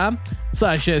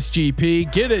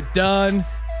aceperhead.com/SGP. Get it done.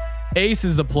 Ace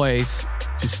is the place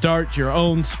to start your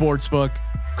own sports book.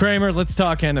 Kramer, let's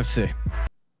talk NFC.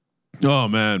 Oh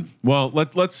man. Well,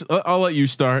 I'll let you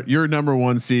start. You're number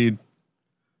 1 seed,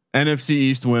 NFC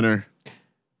East winner.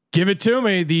 Give it to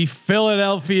me. The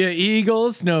Philadelphia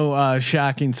Eagles. No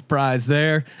shocking surprise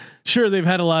there. Sure, they've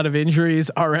had a lot of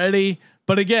injuries already,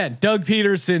 but again, Doug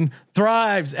Peterson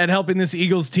thrives at helping this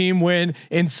Eagles team win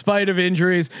in spite of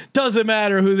injuries. Doesn't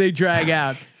matter who they drag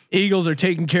out. Eagles are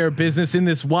taking care of business in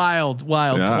this wild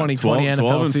 2020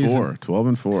 NFL season.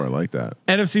 12-4. I like that.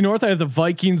 NFC North, I have the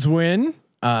Vikings win.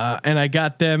 And I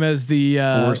got them as the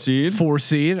 4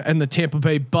 seed, and the Tampa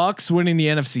Bay Bucks winning the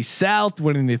NFC South,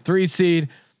 winning the 3 seed.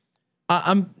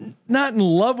 I'm not in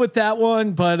love with that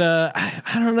one, but I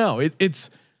don't know.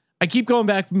 It's I keep going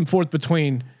back and forth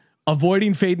between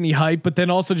avoiding fading the hype, but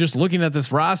then also just looking at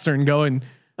this roster and going,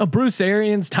 oh, Bruce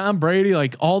Arians, Tom Brady,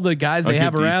 like all the guys they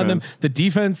have around them. The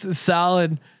defense is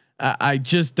solid. I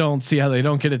just don't see how they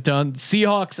don't get it done.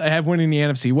 Seahawks, I have winning the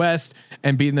NFC West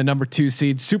and being the number 2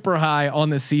 seed. Super high on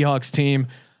the Seahawks team,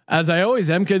 as I always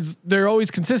am, because they're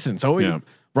always consistent. So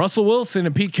Russell Wilson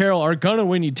and Pete Carroll are gonna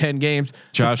win you 10 games.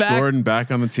 Josh Gordon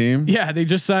back on the team. Yeah, they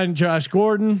just signed Josh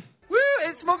Gordon. Woo!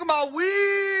 Ain't smoking my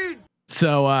weed.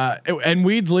 So and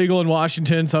weed's legal in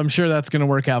Washington, so I'm sure that's gonna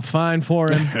work out fine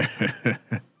for him.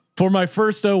 For my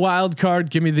first wild card,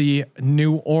 give me the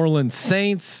New Orleans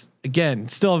Saints. Again,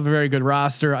 still have a very good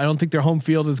roster. I don't think their home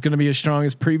field is going to be as strong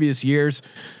as previous years,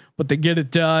 but they get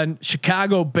it done.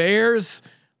 Chicago Bears,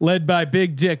 led by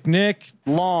Big Dick Nick.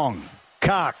 Long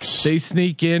Cox. They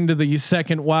sneak into the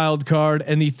second wild card,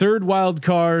 and the third wild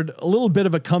card, a little bit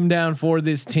of a come down for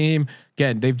this team.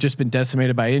 Again, they've just been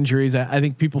decimated by injuries. I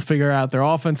think people figure out their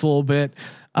offense a little bit.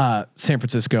 San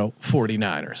Francisco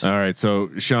 49ers. All right. So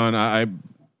Sean,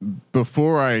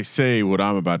 before I say what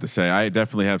I'm about to say, I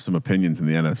definitely have some opinions in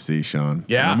the NFC, Sean.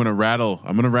 Yeah. And I'm gonna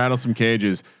rattle some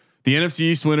cages. The NFC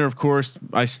East winner, of course,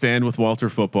 I stand with Walter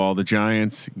Football. The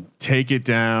Giants take it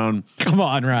down. Come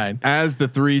on, Ryan. As the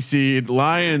 3 seed.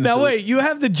 Lions. Now wait, you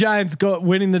have the Giants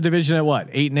winning the division at what?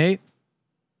 8-8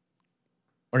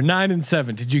 or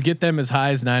 9-7? Did you get them as high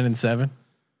as 9-7?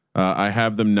 I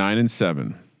have them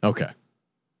 9-7. Okay.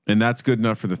 And that's good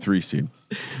enough for the 3 seed.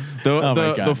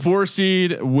 The 4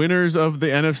 seed winners of the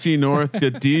NFC North, the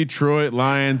Detroit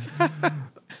Lions.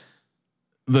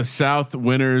 The South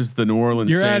winners, the New Orleans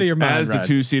You're Saints, out of your mind, as the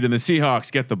 2 seed, and the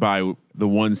Seahawks get the bye, the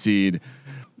 1 seed.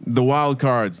 The wild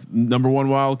cards, number 1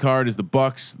 wild card is the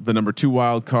Bucks. The number 2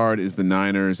 wild card is the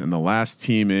Niners, and the last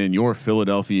team in, your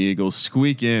Philadelphia Eagles,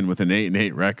 squeak in with an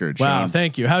 8-8 record. Wow, Sean.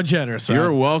 thank you. How generous.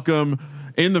 You're welcome.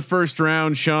 In the first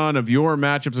round, Sean, of your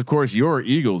matchups, of course, your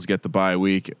Eagles get the bye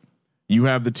week. You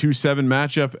have the 2-7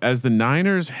 matchup as the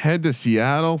Niners head to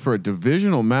Seattle for a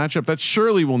divisional matchup. That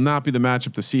surely will not be the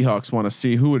matchup the Seahawks want to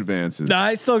see. Who advances? Nah,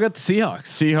 I still got the Seahawks.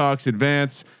 Seahawks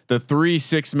advance. The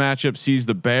 3-6 matchup sees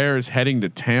the Bears heading to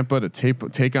Tampa to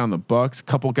take on the Bucks. A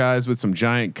couple guys with some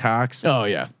giant cocks. Oh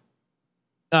yeah.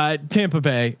 Tampa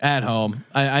Bay at home.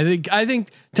 I think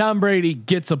Tom Brady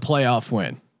gets a playoff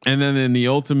win. And then in the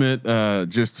ultimate,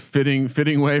 just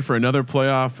fitting way for another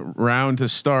playoff round to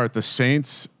start, the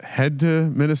Saints head to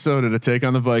Minnesota to take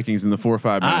on the Vikings in the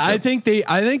 4-5 matchup. I think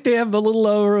they have a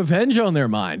little revenge on their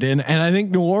mind, and I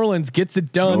think New Orleans gets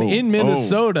it done in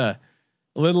Minnesota.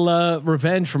 A little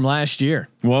revenge from last year.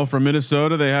 Well, from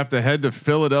Minnesota, they have to head to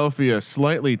Philadelphia, a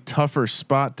slightly tougher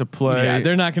spot to play. Yeah,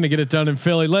 they're not going to get it done in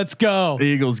Philly. Let's go. The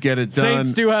Eagles get it done.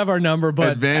 Saints do have our number,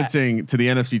 but advancing to the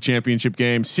NFC Championship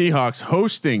game. Seahawks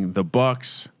hosting the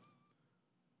Bucks.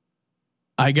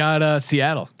 I got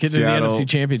Seattle getting to the NFC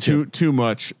Championship. Too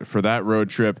much for that road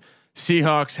trip.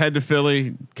 Seahawks head to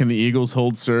Philly. Can the Eagles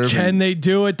hold serve? Can they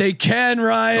do it? They can,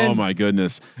 Ryan. Oh my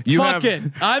goodness!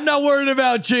 I'm not worried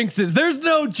about jinxes. There's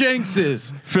no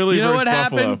jinxes. Philly. You know what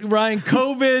Buffalo. happened, Ryan?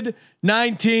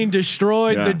 COVID-19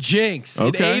 destroyed the jinx.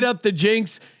 It ate up the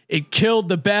jinx. It killed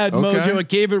the bad mojo. It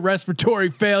gave it respiratory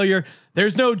failure.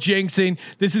 There's no jinxing.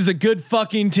 This is a good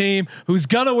fucking team who's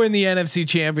gonna win the NFC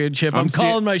Championship. I'm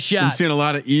calling my shot. I'm seeing a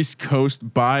lot of East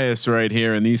Coast bias right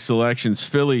here in these selections.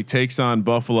 Philly takes on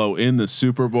Buffalo in the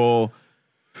Super Bowl.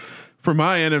 For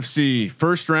my NFC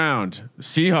first round,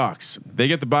 Seahawks, they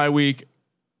get the bye week.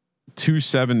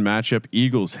 2-7 matchup.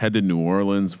 Eagles head to New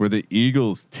Orleans, where the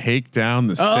Eagles take down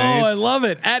the Saints. Oh, I love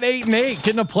it. At 8-8,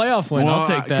 getting a playoff win. I'll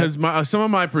take that. Because some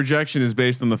of my projection is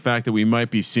based on the fact that we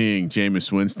might be seeing Jameis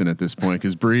Winston at this point,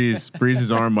 because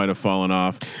Breeze's arm might have fallen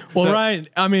off. Well, Ryan,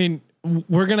 I mean,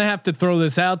 we're gonna have to throw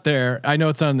this out there. I know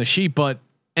it's not on the sheet, but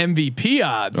MVP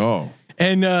odds. Oh.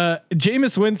 And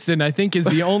Jameis Winston, I think, is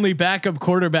the only backup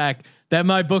quarterback that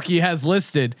my bookie has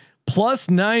listed plus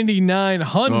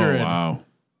 9,900. Oh wow.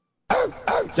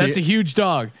 That's a huge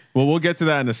dog. Well, we'll get to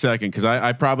that in a second, because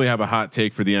I probably have a hot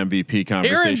take for the MVP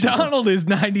conversation. Aaron Donald is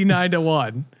 99 to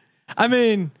 1. I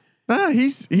mean,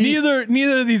 Neither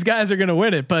of these guys are going to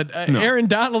win it, but Aaron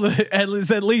Donald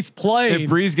is at least playing. If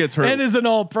Breeze gets hurt, and is an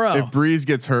All-Pro. If Breeze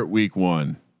gets hurt week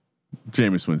 1,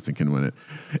 Jameis Winston can win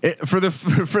it. For the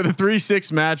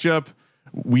 3-6 matchup,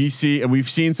 we've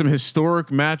seen some historic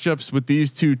matchups with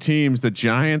these two teams. The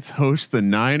Giants host the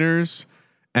Niners,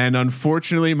 and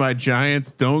unfortunately, my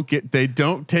Giants don't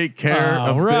take care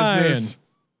of business.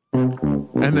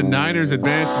 And the Niners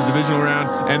advance to the divisional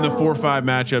round, and the 4-5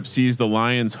 matchup sees the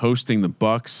Lions hosting the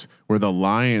Bucks, where the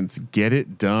Lions get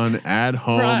it done at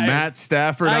home. Right. Matt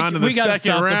Stafford on to the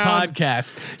second round. The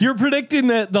podcast. You're predicting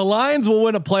that the Lions will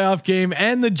win a playoff game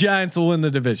and the Giants will win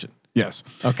the division. Yes.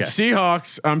 Okay.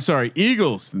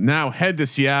 Eagles now head to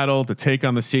Seattle to take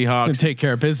on the Seahawks. And take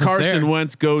care of business. Carson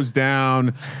Wentz goes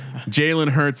down. Jalen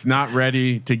Hurts not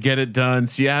ready to get it done.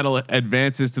 Seattle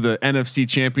advances to the NFC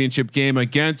Championship game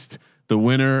against the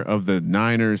winner of the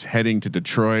Niners heading to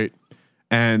Detroit.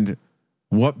 And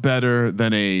what better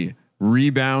than a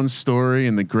rebound story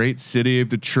in the great city of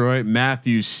Detroit?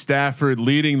 Matthew Stafford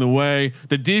leading the way.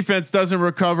 The defense doesn't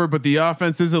recover, but the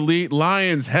offense is elite.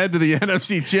 Lions head to the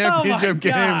NFC Championship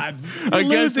game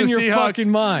against the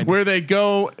Seahawks, where they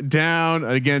go down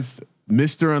against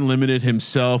Mr. Unlimited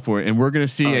himself. And we're going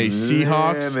to see a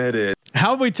Seahawks.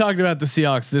 How have we talked about the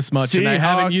Seahawks this much? And I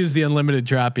haven't used the unlimited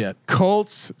drop yet.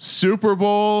 Colts Super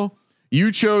Bowl.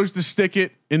 You chose to stick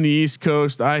it in the East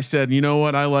Coast. I said, you know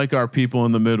what? I like our people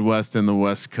in the Midwest and the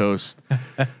West Coast.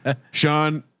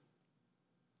 Sean,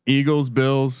 Eagles,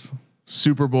 Bills,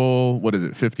 Super Bowl. What is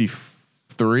it?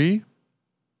 53,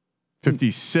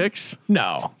 56?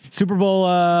 No, Super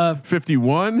Bowl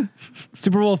 51,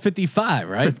 Super Bowl 55,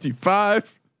 right?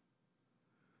 55.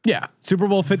 Yeah, Super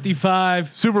Bowl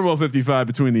 55. Super Bowl 55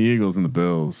 between the Eagles and the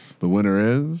Bills. The winner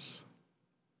is.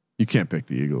 You can't pick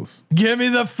the Eagles. Give me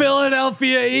the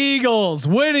Philadelphia Eagles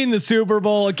winning the Super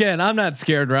Bowl again. I'm not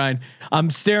scared, Ryan. I'm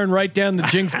staring right down the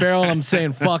jinx barrel. And I'm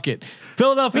saying, fuck it.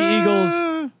 Philadelphia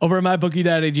Eagles over at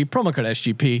mybookie.ag, promo code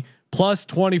SGP plus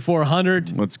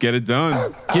 2,400. Let's get it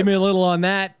done. Give me a little on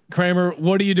that, Kramer.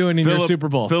 What are you doing in your Super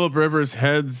Bowl? Phillip Rivers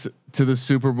heads to the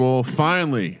Super Bowl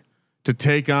finally to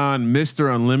take on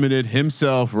Mr. Unlimited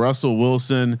himself, Russell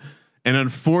Wilson. And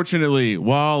unfortunately,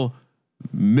 while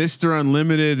Mr.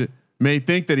 Unlimited may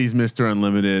think that he's Mr.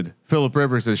 Unlimited, Phillip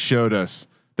Rivers has showed us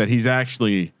that he's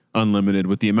actually unlimited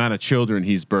with the amount of children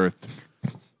he's birthed.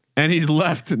 And he's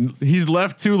left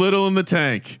too little in the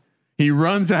tank. He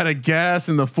runs out of gas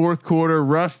in the fourth quarter.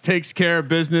 Russ takes care of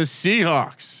business.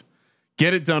 Seahawks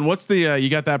get it done. What's the you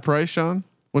got that price, Sean?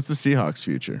 What's the Seahawks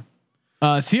future?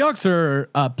 Seahawks are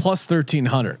plus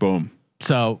 1,300. Boom.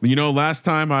 So last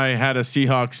time I had a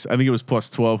Seahawks, I think it was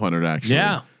plus 1,200 actually.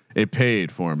 Yeah. It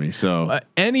paid for me. So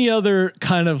any other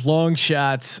kind of long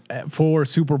shots for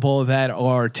Super Bowl that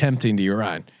are tempting to you,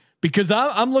 Ryan? Because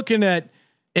I'm looking at,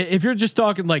 if you're just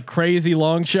talking like crazy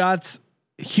long shots,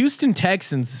 Houston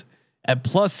Texans at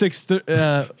plus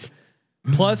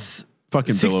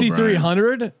fucking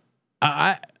 6,300.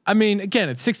 I mean, again,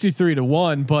 it's 63 to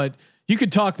 1, but you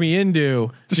could talk me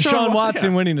into Deshaun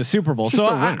Watson winning the Super Bowl. So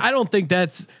I don't think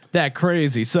that's that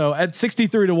crazy. So at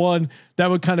 63 to 1, that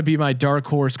would kind of be my dark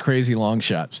horse crazy long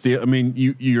shot. I mean,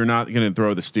 you're not going to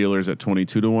throw the Steelers at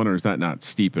 22 to 1, or is that not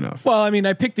steep enough? Well, I mean,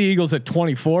 I picked the Eagles at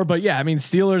 24, but yeah, I mean,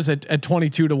 Steelers at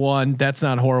 22 to 1, that's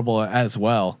not horrible as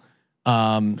well.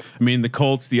 I mean, the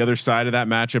Colts, the other side of that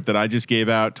matchup that I just gave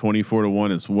out, 24 to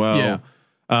 1 as well.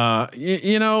 Yeah.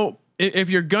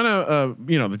 If you're gonna,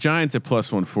 the Giants at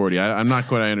plus 140, I'm not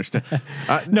quite. I understand.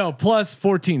 No, plus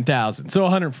 14,000, so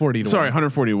 140. Sorry,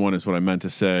 141 is what I meant to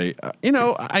say.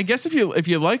 I guess if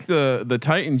you like the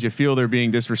Titans, you feel they're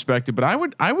being disrespected. But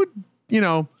I would,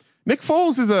 Nick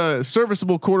Foles is a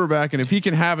serviceable quarterback, and if he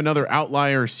can have another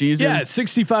outlier season,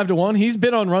 65 to 1. He's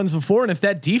been on runs before, and if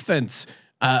that defense,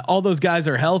 all those guys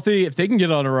are healthy, if they can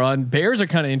get on a run, Bears are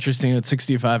kind of interesting at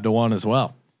 65 to 1 as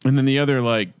well. And then the other,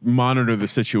 monitor the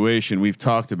situation. We've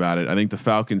talked about it. I think the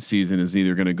Falcons season is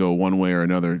either going to go one way or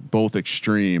another, both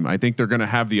extreme. I think they're going to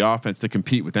have the offense to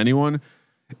compete with anyone.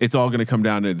 It's all going to come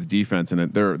down to the defense,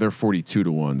 and they're 42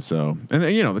 to 1. So, and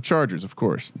the Chargers, of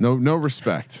course, no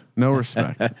respect. They're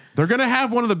going to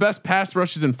have one of the best pass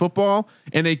rushes in football,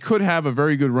 and they could have a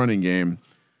very good running game.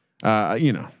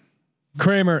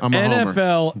 Kramer,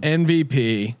 NFL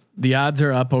MVP. The odds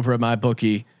are up over at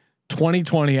MyBookie.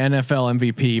 2020 NFL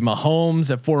MVP,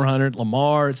 Mahomes at 400,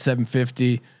 Lamar at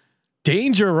 750,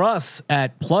 Danger Russ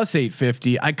at plus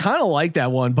 850. I kind of like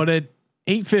that one, but at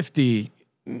 850,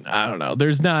 I don't know.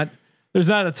 There's not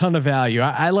a ton of value.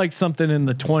 I like something in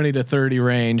the 20 to 30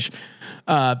 range.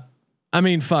 I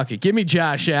mean, fuck it. Give me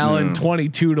Josh Allen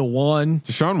 22-1.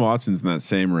 Deshaun Watson's in that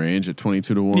same range at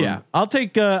 22-1. Yeah, I'll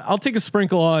take a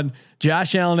sprinkle on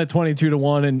Josh Allen at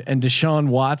 22-1 and Deshaun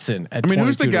Watson at. I mean,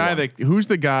 who's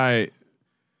the guy?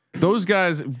 Those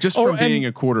guys, just from being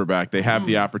a quarterback, they have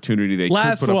the opportunity. They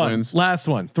could put up wins. Last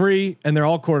one, 3, and they're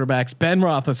all quarterbacks. Ben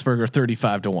Roethlisberger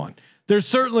 35-1. There's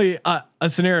certainly a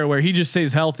scenario where he just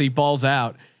stays healthy, balls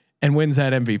out, and wins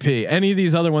that MVP. Any of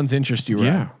these other ones interest you? Right?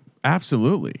 Yeah,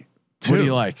 absolutely. What do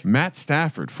you like? Matt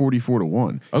Stafford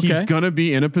 44-1. Okay. He's gonna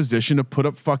be in a position to put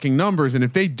up fucking numbers, and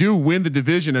if they do win the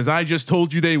division, as I just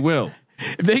told you, they will.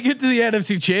 If they get to the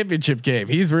NFC Championship game,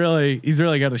 he's really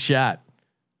got a shot.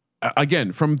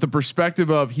 Again, from the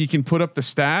perspective of he can put up the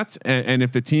stats, and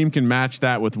if the team can match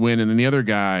that with win, and then the other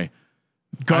guy,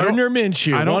 Gardner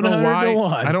Minshew, I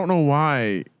don't know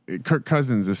why Kirk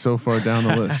Cousins is so far down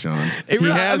the list, Sean.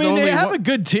 They have a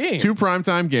good team. 2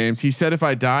 primetime games. He said, "If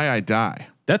I die, I die."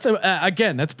 That's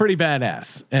that's pretty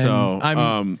badass. And so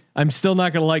I'm still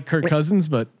not going to like Kirk Cousins,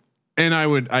 but. And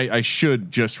I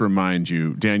should just remind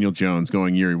you, Daniel Jones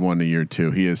going year 1 to year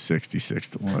 2, he is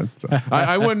 66-1. So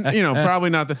I wouldn't, probably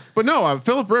not but no,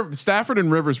 Stafford and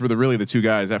Rivers were really the 2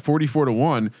 guys at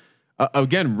 44-1.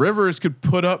 Again, Rivers could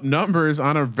put up numbers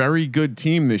on a very good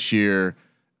team this year.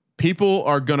 People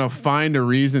are going to find a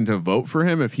reason to vote for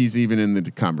him if he's even in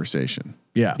the conversation.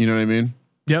 Yeah. You know what I mean?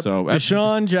 Yep. So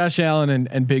Deshaun, Josh Allen,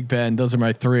 and Big Ben. Those are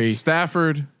my 3.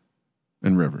 Stafford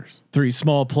and Rivers. 3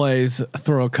 small plays.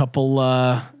 Throw a couple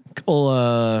of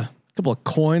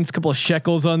coins, couple of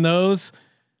shekels on those.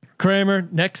 Kramer,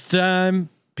 next time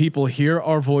people hear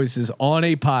our voices on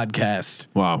a podcast.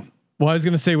 Wow. Well, I was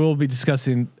going to say we'll be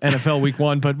discussing NFL Week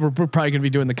 1, but we're probably going to be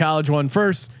doing the college one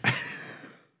first.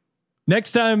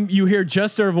 Next time you hear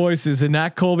just our voices and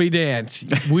not Colby Dance,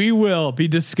 we will be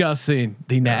discussing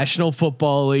the National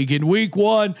Football League in Week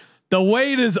 1. The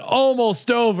wait is almost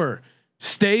over.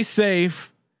 Stay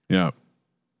safe. Yeah.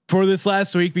 For this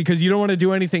last week, because you don't want to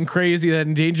do anything crazy that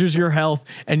endangers your health,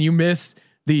 and you miss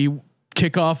the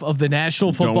kickoff of the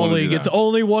National Football League. It's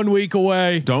only 1 week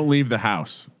away. Don't leave the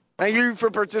house. Thank you for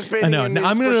participating. I know.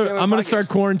 I'm gonna start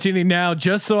quarantining now,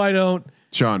 just so I don't.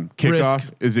 Sean,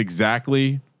 kickoff is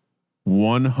exactly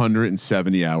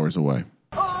 170 hours away.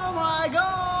 Oh my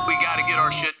God! We got to get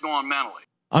our shit going mentally.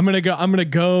 I'm gonna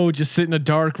go just sit in a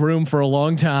dark room for a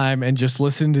long time and just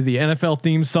listen to the NFL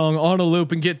theme song on a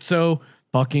loop and get so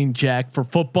fucking jacked for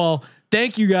football.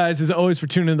 Thank you guys as always for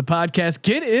tuning in the podcast.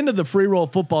 Get into the free roll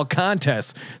football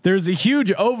contest. There's a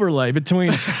huge overlay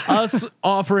between us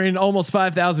offering almost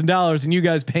 $5,000 and you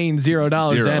guys paying $0 to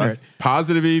enter it.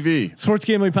 Positive EV.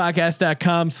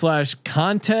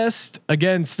 Sportsgamblingpodcast.com/contest.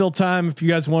 Again, still time if you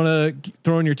guys want to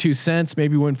throw in your 2 cents,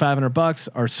 maybe win $500.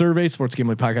 Our survey,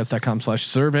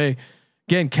 sportsgamblingpodcast.com/survey.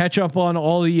 Again, catch up on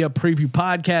all the preview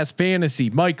podcasts, fantasy,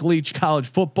 Mike Leach, college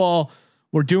football.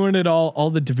 We're doing it all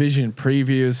the division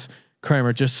previews.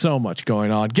 Kramer, just so much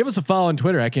going on. Give us a follow on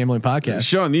Twitter at Gambling Podcast.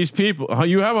 Sean, these people,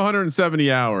 you have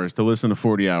 170 hours to listen to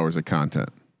 40 hours of content.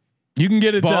 You can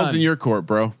get it done. Balls in your court,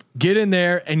 bro. Get in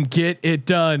there and get it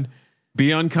done.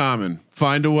 Be uncommon.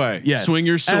 Find a way. Yes. Swing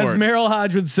your sword. As Merrill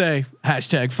Hodge would say,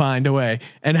 #find a way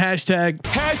and #.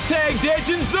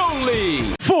 Legends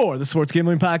only. For the Sports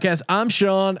Gambling Podcast, I'm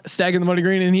Sean, stacking the money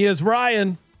green, and he is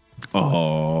Ryan.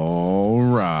 All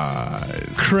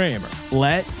rise. Kramer,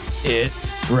 let it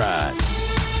ride.